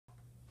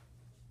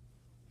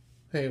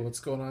Hey, what's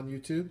going on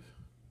YouTube?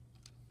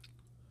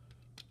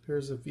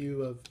 Here's a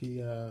view of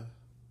the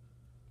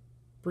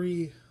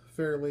Bree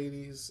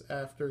Fairladies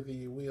after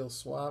the wheel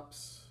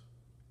swaps.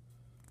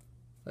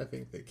 I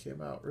think they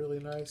came out really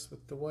nice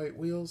with the white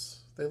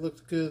wheels. They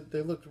looked good.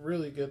 They looked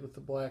really good with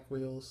the black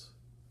wheels.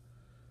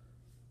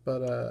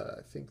 But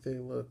I think they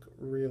look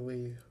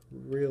really,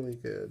 really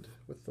good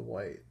with the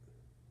white.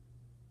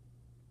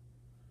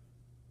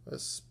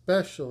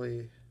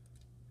 Especially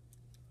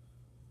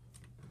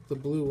the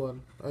blue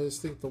one. I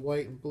just think the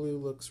white and blue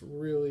looks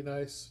really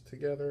nice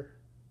together.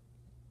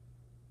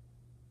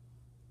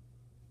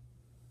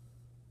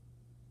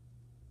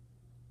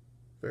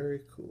 Very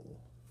cool.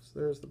 So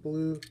there's the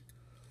blue.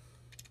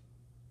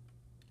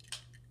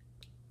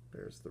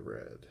 There's the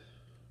red.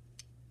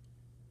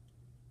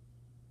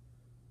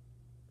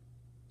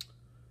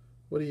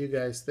 What do you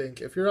guys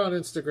think? If you're on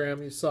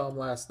Instagram, you saw them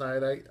last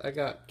night. I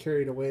got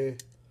carried away,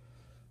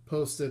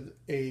 posted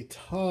a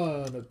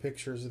ton of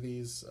pictures of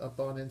these up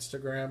on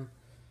Instagram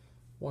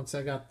once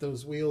I got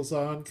those wheels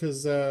on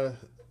because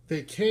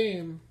they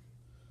came.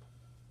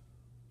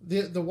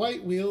 The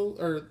white wheel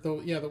or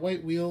the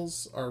white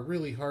wheels are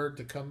really hard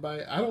to come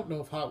by. I don't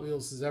know if Hot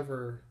Wheels has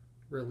ever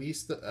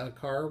released a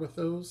car with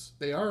those.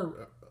 They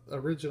are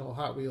original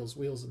Hot Wheels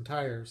wheels and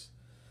tires.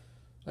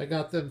 I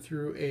got them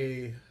through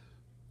a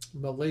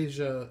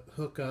Malaysia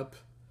hookup,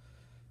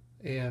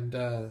 and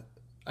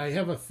I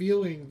have a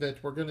feeling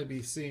that we're going to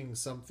be seeing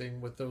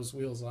something with those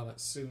wheels on it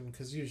soon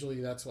because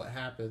usually that's what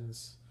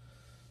happens.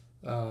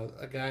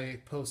 A guy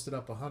posted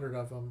up 100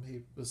 of them.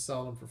 He was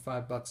selling them for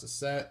 $5 a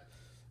set.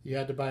 You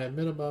had to buy a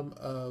minimum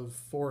of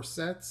 4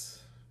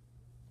 sets,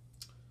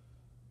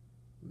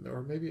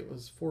 or maybe it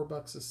was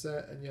 $4 a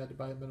set, and you had to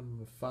buy a minimum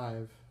of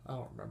five. I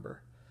don't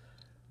remember.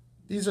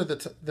 These are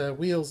the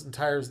wheels and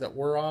tires that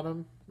were on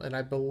them, and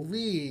I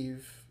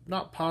believe,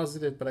 not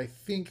positive, but I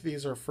think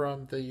these are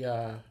from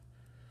the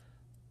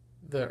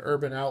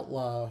Urban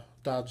Outlaw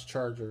Dodge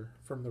Charger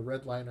from the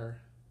Redliner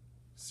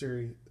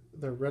series,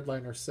 the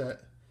Redliner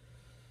set.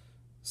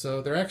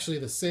 So they're actually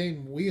the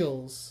same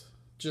wheels,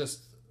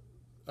 just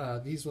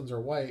these ones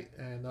are white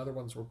and the other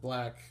ones were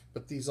black,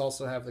 but these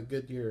also have the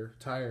Goodyear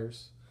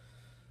tires.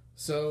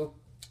 So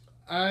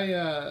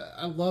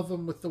I love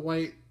them with the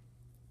white.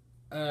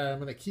 I'm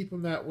gonna keep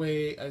them that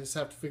way. I just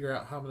have to figure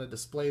out how I'm gonna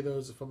display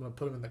those. If I'm gonna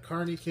put them in the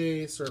Carney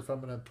case, or if I'm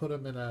gonna put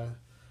them in an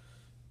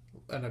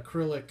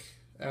acrylic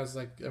as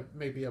like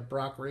maybe a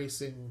Brock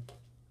Racing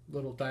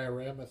little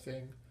diorama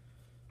thing.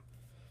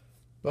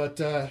 But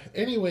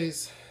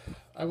anyways,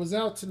 I was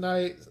out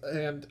tonight,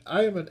 and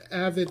I am an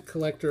avid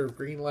collector of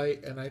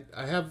Greenlight, and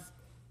I have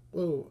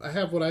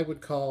what I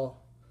would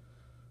call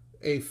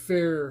a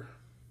fair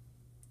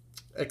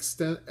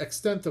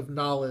extent of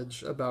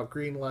knowledge about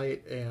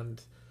Greenlight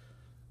and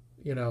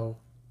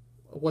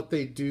what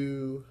they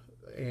do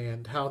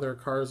and how their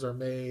cars are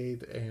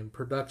made and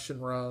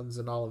production runs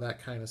and all of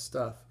that kind of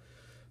stuff.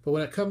 But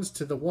when it comes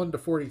to the 1 to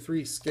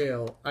 43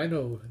 scale, I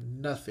know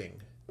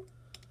nothing.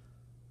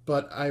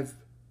 But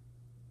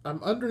I'm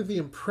under the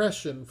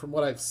impression from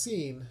what I've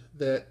seen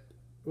that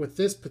with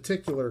this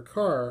particular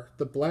car,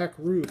 the black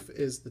roof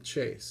is the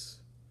chase.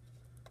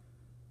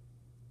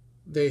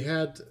 They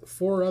had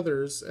 4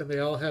 others and they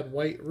all had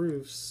white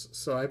roofs,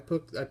 so I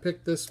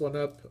picked this one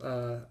up.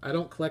 I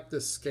don't collect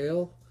this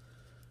scale,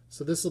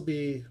 so this will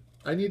be.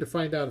 I need to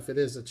find out if it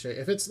is a chase.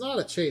 If it's not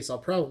a chase, I'll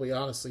probably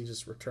honestly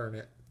just return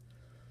it.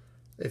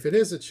 If it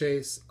is a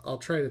chase, I'll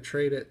try to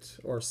trade it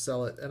or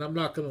sell it, and I'm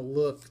not going to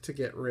look to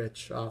get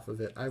rich off of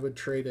it. I would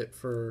trade it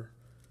for,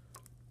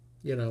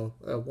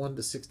 a 1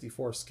 to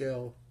 64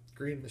 scale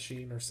green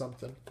machine or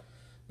something.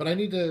 But I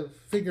need to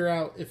figure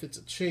out if it's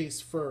a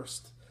chase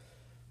first.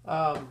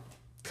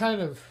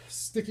 Kind of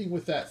sticking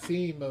with that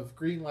theme of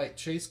Greenlight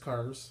chase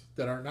cars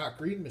that are not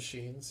green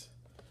machines.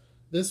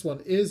 This one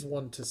is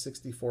 1 to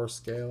 64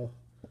 scale.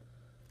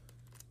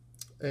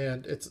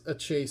 And it's a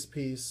chase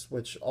piece,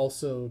 which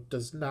also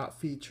does not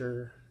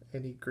feature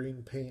any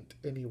green paint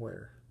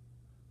anywhere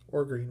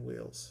or green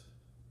wheels.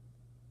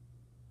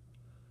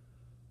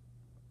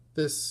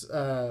 This,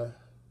 the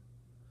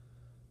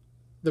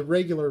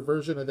regular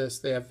version of this,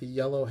 they have the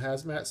yellow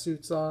hazmat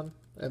suits on,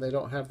 and they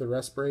don't have the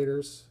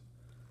respirators,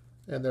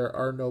 and there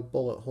are no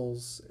bullet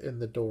holes in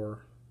the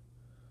door.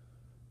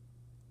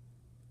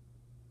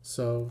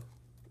 So,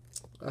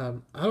 I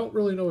don't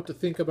really know what to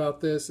think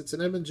about this. It's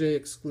an M&J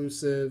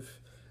exclusive.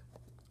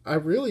 I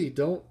really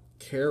don't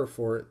care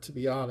for it, to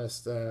be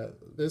honest.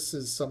 This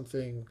is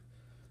something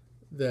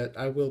that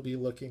I will be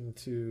looking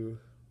to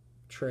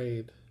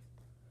trade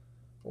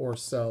or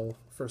sell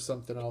for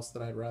something else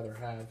that I'd rather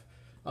have.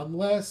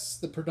 Unless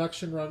the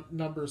production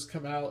numbers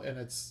come out and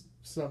it's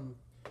some,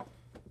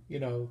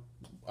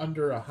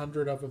 under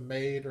 100 of them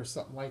made or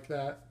something like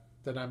that,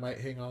 then I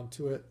might hang on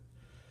to it.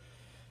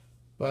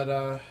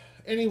 But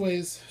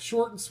anyways,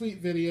 short and sweet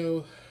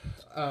video.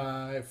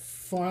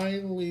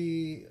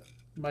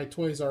 My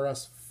Toys R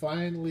Us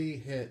finally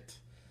hit.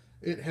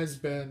 It has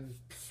been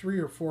 3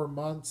 or 4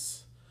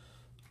 months.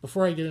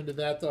 Before I get into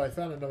that, though, I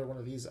found another one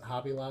of these at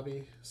Hobby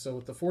Lobby. So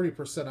with the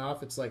 40%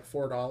 off, it's like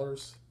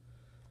 $4.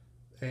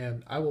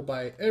 And I will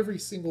buy every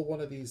single one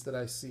of these that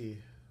I see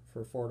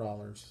for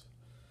 $4.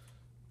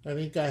 I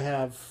think I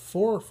have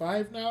 4 or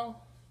 5 now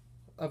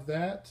of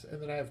that,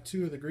 and then I have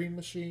 2 of the Green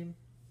Machine,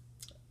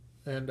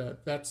 and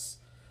that's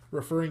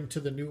referring to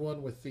the new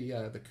one with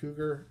the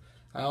Cougar.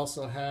 I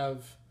also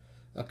have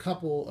a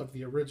couple of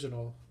the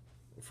original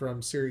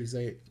from Series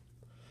 8.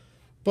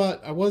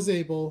 But I was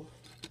able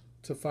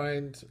to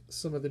find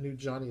some of the new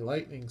Johnny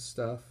Lightning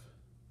stuff.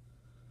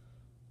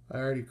 I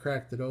already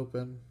cracked it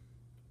open.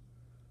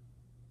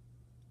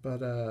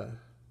 But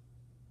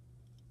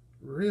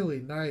really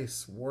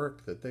nice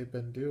work that they've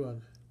been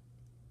doing.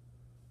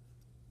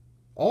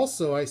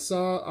 Also, I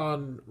saw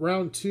on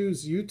Round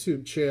 2's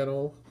YouTube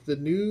channel the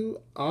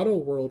new Auto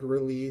World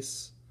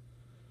release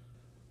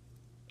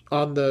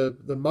on the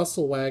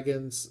muscle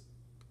wagons.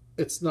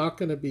 It's not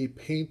going to be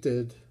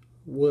painted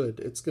wood.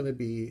 It's going to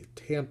be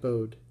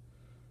tampoed.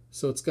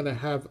 So it's going to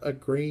have a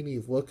grainy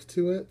look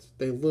to it.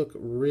 They look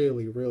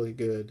really, really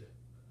good.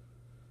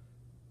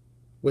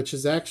 Which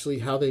is actually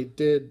how they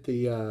did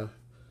the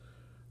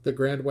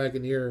Grand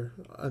Wagoneer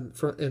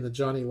in the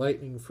Johnny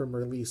Lightning from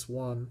Release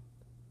 1.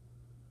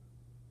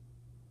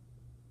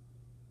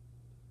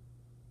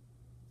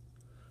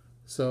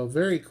 So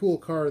very cool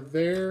car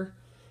there.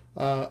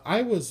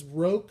 I was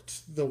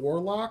roped the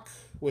Warlock,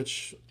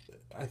 which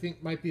I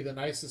think might be the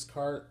nicest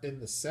car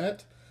in the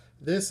set.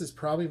 This is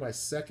probably my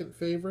second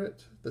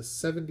favorite, the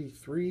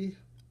 73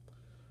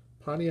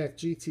 Pontiac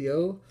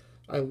GTO.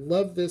 I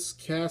love this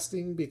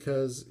casting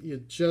because you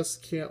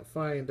just can't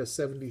find a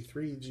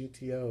 73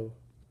 GTO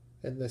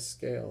in this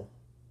scale.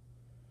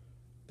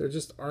 There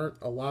just aren't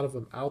a lot of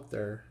them out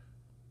there.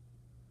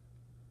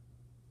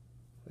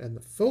 And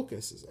the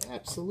focus is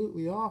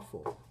absolutely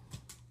awful.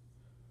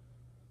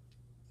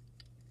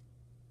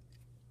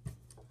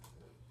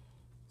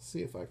 See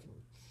if I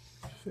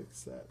can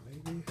fix that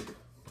maybe.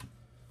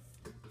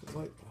 The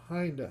light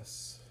behind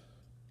us.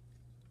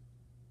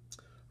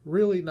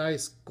 Really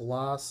nice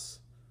gloss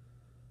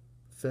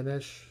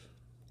finish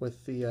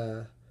with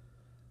the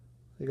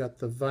you got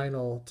the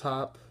vinyl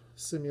top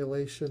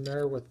simulation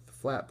there with the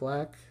flat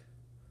black.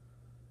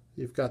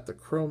 You've got the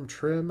chrome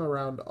trim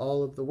around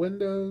all of the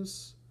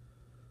windows.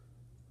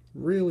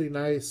 Really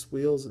nice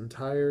wheels and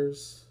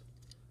tires.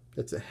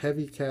 It's a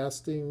heavy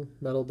casting,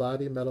 metal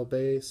body, metal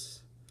base.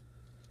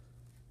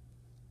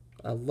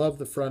 I love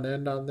the front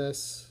end on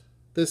this.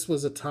 This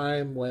was a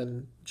time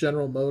when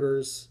General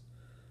Motors,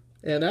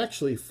 and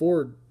actually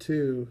Ford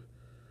too,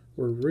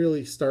 were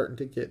really starting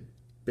to get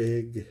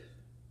big.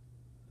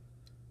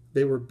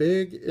 They were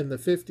big in the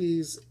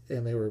 50s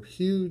and they were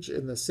huge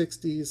in the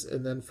 60s,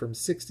 and then from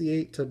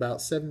 68 to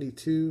about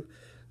 72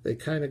 they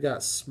kind of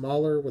got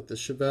smaller with the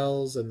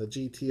Chevelles and the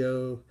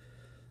GTO,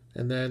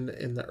 and then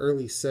in the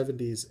early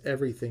 70s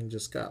everything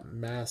just got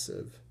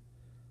massive.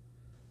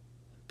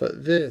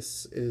 But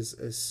this is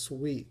a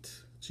sweet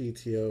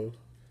GTO.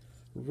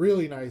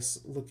 Really nice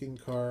looking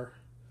car.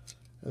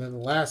 And then the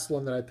last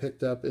one that I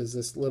picked up is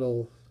this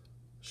little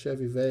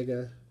Chevy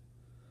Vega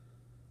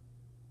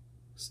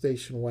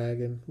station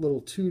wagon.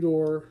 Little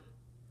 2-door,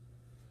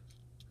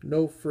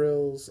 no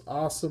frills,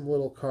 awesome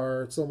little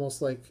car. It's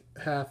almost like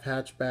half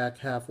hatchback,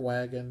 half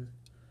wagon.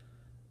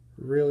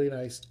 Really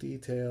nice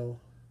detail,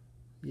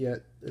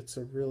 yet it's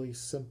a really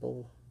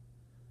simple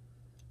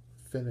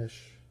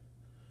finish.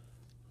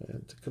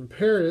 And to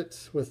compare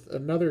it with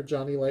another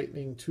Johnny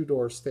Lightning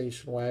 2-door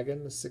station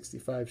wagon, the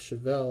 65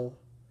 Chevelle,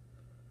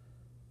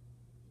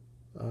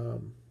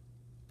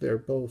 they're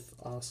both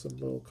awesome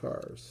little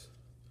cars.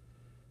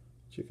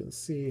 But you can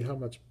see how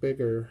much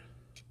bigger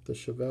the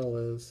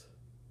Chevelle is.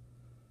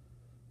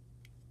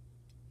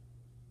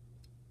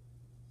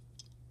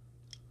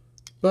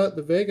 But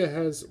the Vega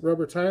has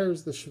rubber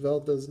tires, the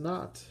Chevelle does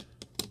not.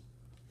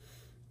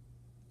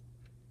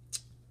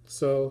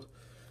 So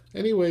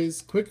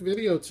anyways, quick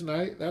video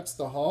tonight. That's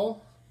the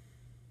haul.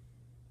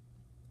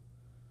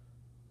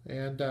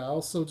 And I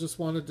also just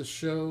wanted to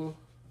show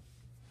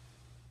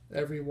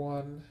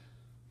everyone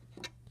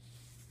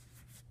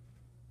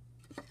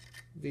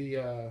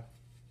the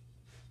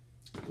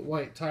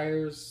white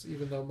tires,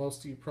 even though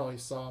most of you probably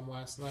saw them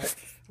last night.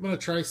 I'm going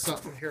to try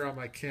something here on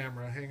my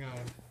camera. Hang on.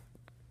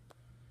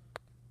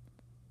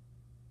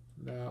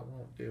 No, it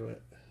won't do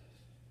it.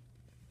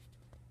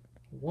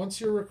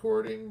 Once you're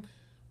recording,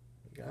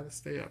 you gotta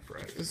stay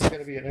upright. This is going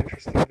to be an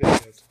interesting video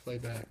to play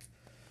back.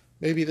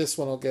 Maybe this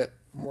one will get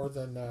more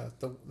than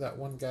that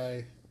one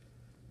guy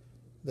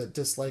that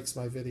dislikes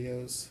my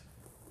videos.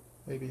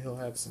 Maybe he'll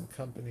have some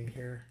company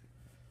here.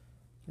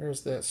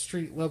 There's that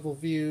street level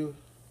view.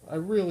 I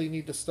really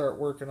need to start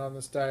working on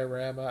this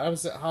diorama. I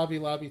was at Hobby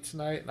Lobby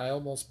tonight and I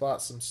almost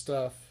bought some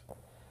stuff.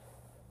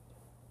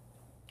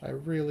 I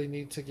really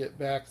need to get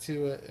back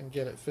to it and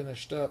get it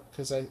finished up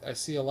because I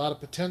see a lot of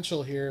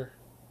potential here.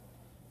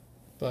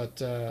 But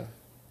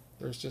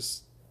there's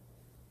just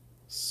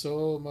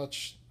so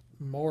much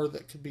more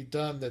that could be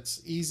done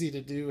that's easy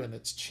to do and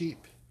it's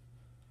cheap.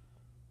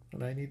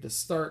 And I need to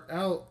start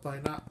out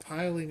by not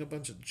piling a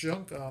bunch of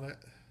junk on it.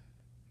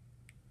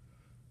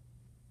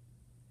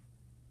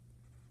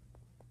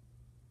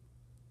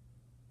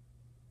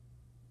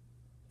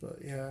 But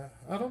yeah,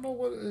 I don't know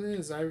what it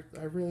is. I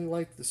really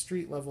like the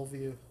street level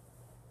view,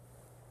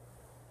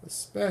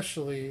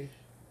 especially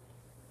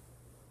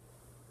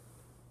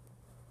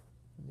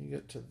when you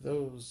get to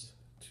those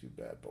two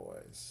bad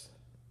boys.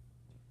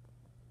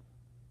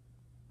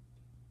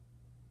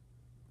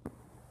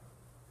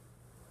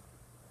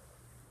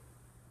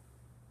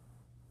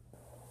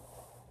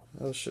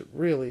 Those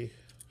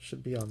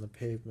should be on the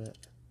pavement.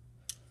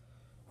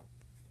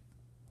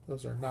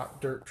 Those are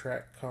not dirt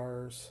track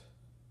cars.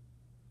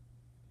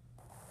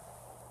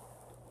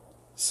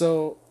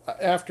 So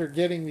after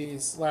getting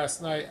these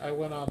last night, I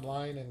went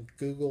online and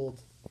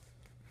Googled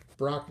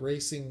Brock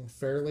Racing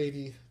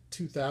Fairlady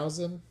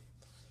 2000,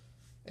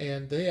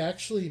 and they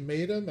actually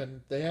made them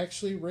and they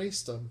actually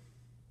raced them.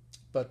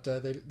 But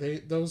they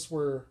those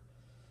were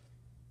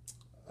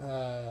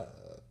uh,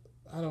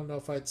 I don't know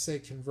if I'd say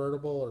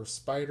convertible or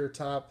spider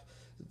top.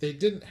 They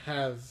didn't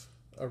have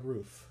a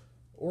roof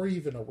or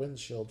even a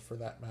windshield for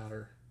that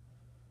matter.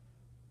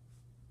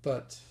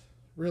 But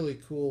really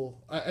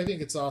cool. I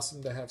think it's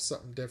awesome to have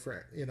something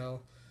different. You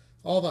know,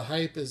 all the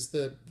hype is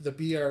the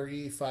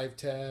BRE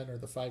 510 or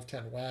the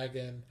 510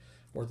 wagon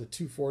or the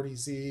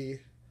 240Z.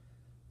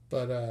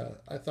 But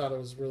I thought it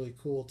was really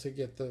cool to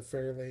get the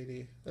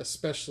Fairlady,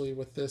 especially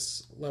with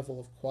this level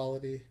of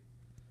quality,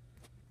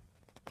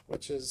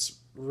 which is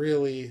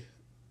really,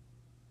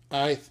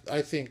 I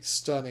think,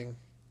 stunning.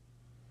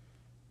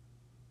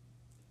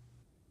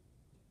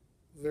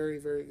 Very,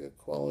 very good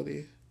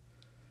quality.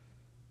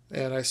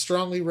 And I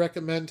strongly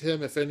recommend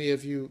him. If any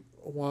of you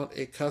want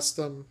a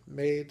custom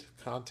made,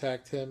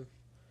 contact him.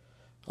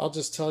 I'll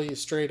just tell you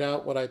straight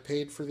out what I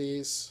paid for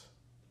these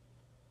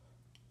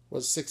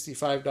was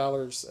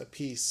 $65 a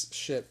piece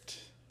shipped.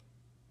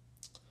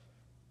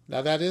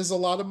 Now that is a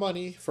lot of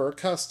money for a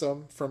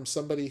custom from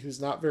somebody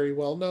who's not very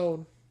well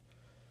known.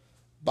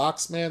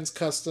 Boxman's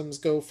customs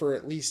go for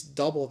at least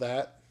double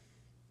that.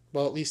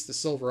 Well, at least the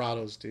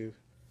Silverados do.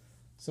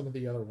 Some of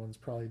the other ones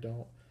probably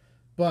don't.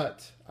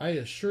 But I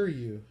assure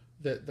you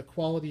that the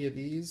quality of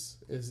these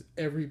is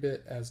every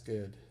bit as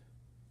good.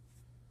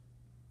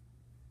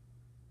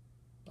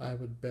 I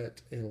would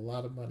bet a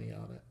lot of money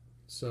on it.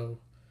 So,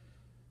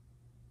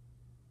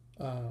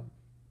 um,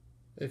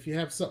 if you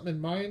have something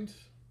in mind,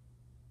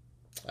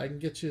 I can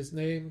get you his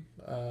name.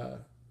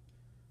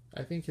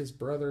 I think his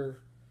brother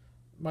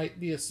might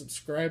be a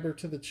subscriber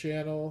to the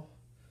channel,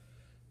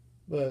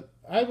 but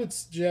I would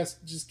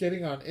suggest just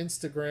getting on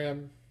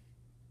Instagram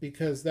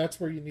because that's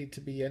where you need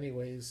to be,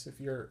 anyways. If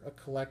you're a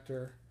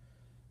collector,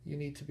 you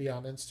need to be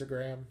on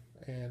Instagram,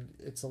 and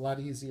it's a lot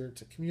easier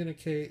to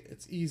communicate.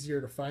 It's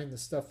easier to find the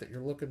stuff that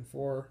you're looking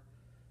for,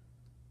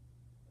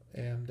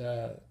 and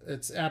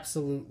it's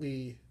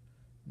absolutely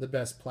the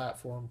best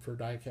platform for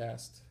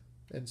diecast,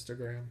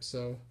 Instagram.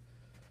 So,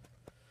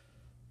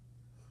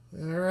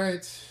 all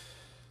right,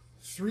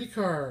 three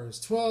cars,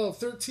 12,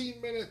 13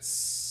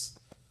 minutes.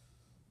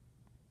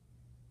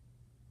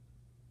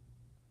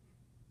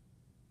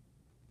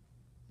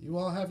 You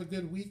all have a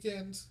good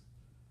weekend.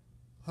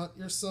 Hunt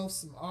yourself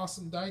some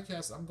awesome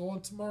diecast. I'm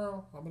going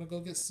tomorrow. I'm going to go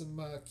get some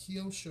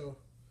Kyosho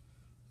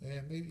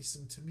and maybe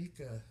some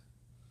Tamika,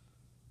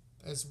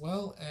 as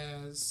well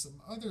as some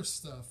other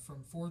stuff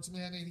from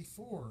Fordsman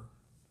 84.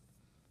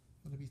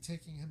 I'm going to be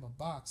taking him a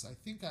box. I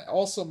think I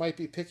also might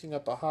be picking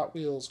up a Hot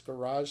Wheels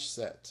garage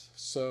set.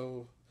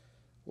 So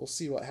we'll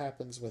see what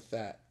happens with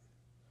that.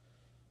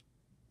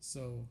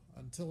 So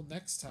until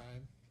next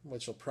time,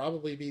 which will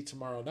probably be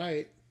tomorrow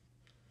night,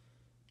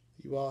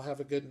 you all have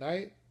a good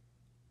night,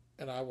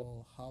 and I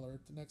will holler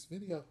at the next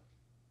video.